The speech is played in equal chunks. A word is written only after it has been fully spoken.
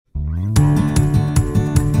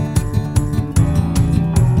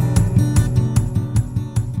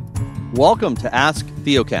Welcome to Ask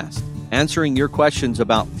Theocast, answering your questions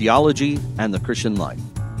about theology and the Christian life.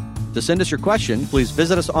 To send us your question, please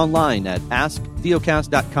visit us online at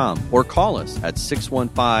asktheocast.com or call us at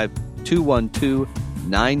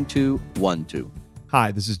 615-212-9212.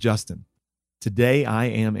 Hi, this is Justin. Today I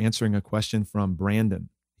am answering a question from Brandon.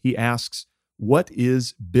 He asks, what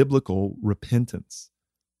is biblical repentance?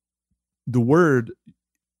 The word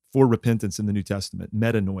for repentance in the New Testament,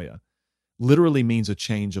 metanoia, literally means a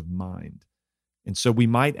change of mind. And so we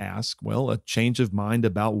might ask, well, a change of mind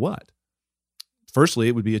about what? Firstly,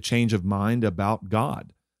 it would be a change of mind about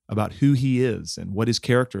God, about who He is and what His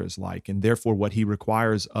character is like, and therefore what He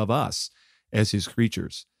requires of us as His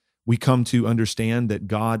creatures. We come to understand that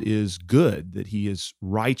God is good, that He is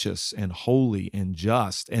righteous and holy and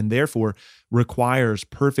just, and therefore requires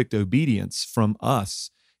perfect obedience from us,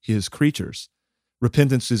 His creatures.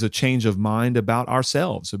 Repentance is a change of mind about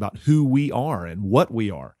ourselves, about who we are and what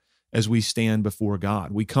we are as we stand before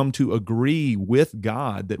God. We come to agree with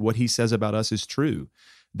God that what He says about us is true,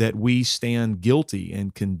 that we stand guilty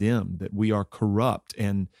and condemned, that we are corrupt,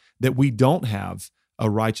 and that we don't have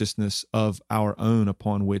a righteousness of our own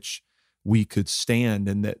upon which we could stand,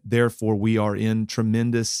 and that therefore we are in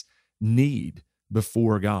tremendous need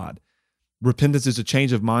before God. Repentance is a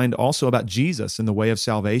change of mind also about Jesus and the way of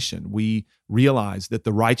salvation. We realize that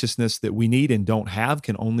the righteousness that we need and don't have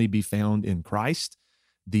can only be found in Christ.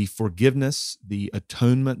 The forgiveness, the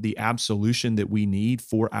atonement, the absolution that we need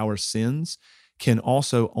for our sins can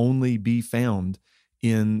also only be found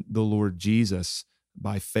in the Lord Jesus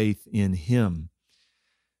by faith in Him.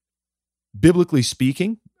 Biblically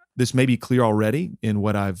speaking, this may be clear already in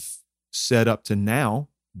what I've said up to now,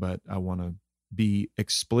 but I want to be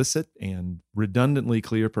explicit and redundantly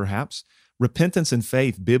clear perhaps. Repentance and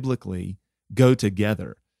faith biblically go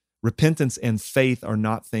together. Repentance and faith are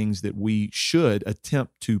not things that we should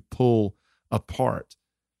attempt to pull apart.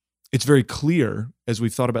 It's very clear, as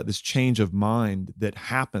we've thought about this change of mind that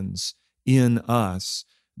happens in us,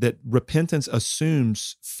 that repentance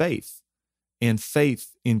assumes faith, and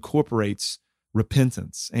faith incorporates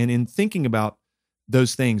repentance. And in thinking about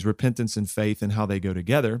those things, repentance and faith and how they go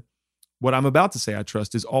together, what I'm about to say, I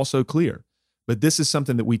trust, is also clear. But this is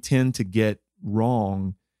something that we tend to get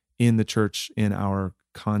wrong in the church in our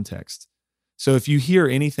context. So if you hear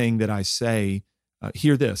anything that I say,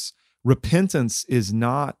 hear this. Repentance is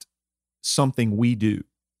not something we do.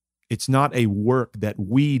 It's not a work that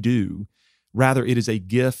we do. Rather, it is a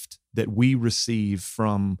gift that we receive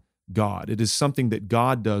from God. It is something that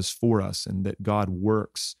God does for us and that God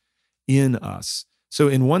works in us. So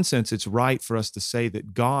in one sense, it's right for us to say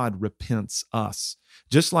that God repents us.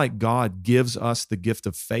 Just like God gives us the gift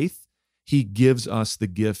of faith, He gives us the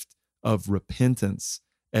gift of repentance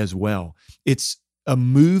as well. It's a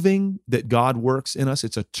moving that God works in us.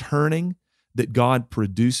 It's a turning that God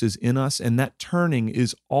produces in us. And that turning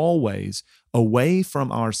is always away from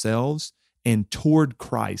ourselves and toward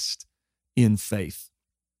Christ in faith.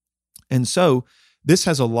 And so this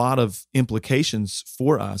has a lot of implications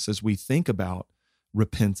for us as we think about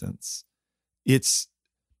repentance. It's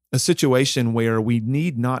a situation where we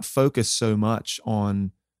need not focus so much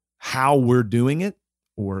on how we're doing it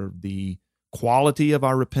or the quality of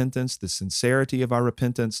our repentance, the sincerity of our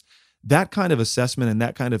repentance. That kind of assessment and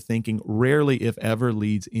that kind of thinking rarely, if ever,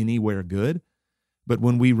 leads anywhere good. But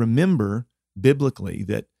when we remember biblically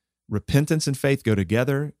that repentance and faith go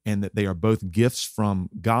together and that they are both gifts from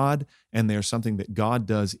God and they are something that God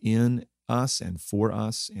does in us and for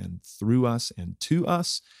us and through us and to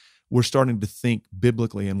us, we're starting to think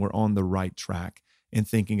biblically and we're on the right track in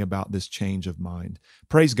thinking about this change of mind.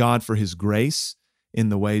 Praise God for His grace in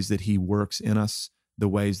the ways that He works in us, the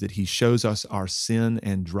ways that He shows us our sin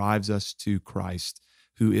and drives us to Christ,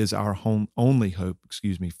 who is our only hope,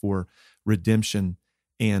 for redemption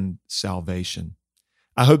and salvation.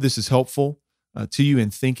 I hope this is helpful to you in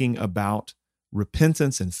thinking about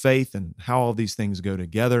repentance and faith and how all these things go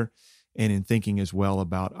together, and in thinking as well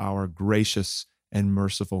about our gracious and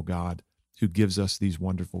merciful God who gives us these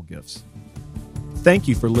wonderful gifts. Thank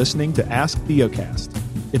you for listening to Ask Theocast.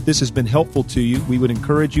 If this has been helpful to you, we would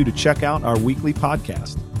encourage you to check out our weekly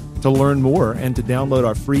podcast. To learn more and to download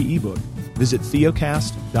our free ebook, visit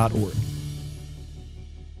theocast.org.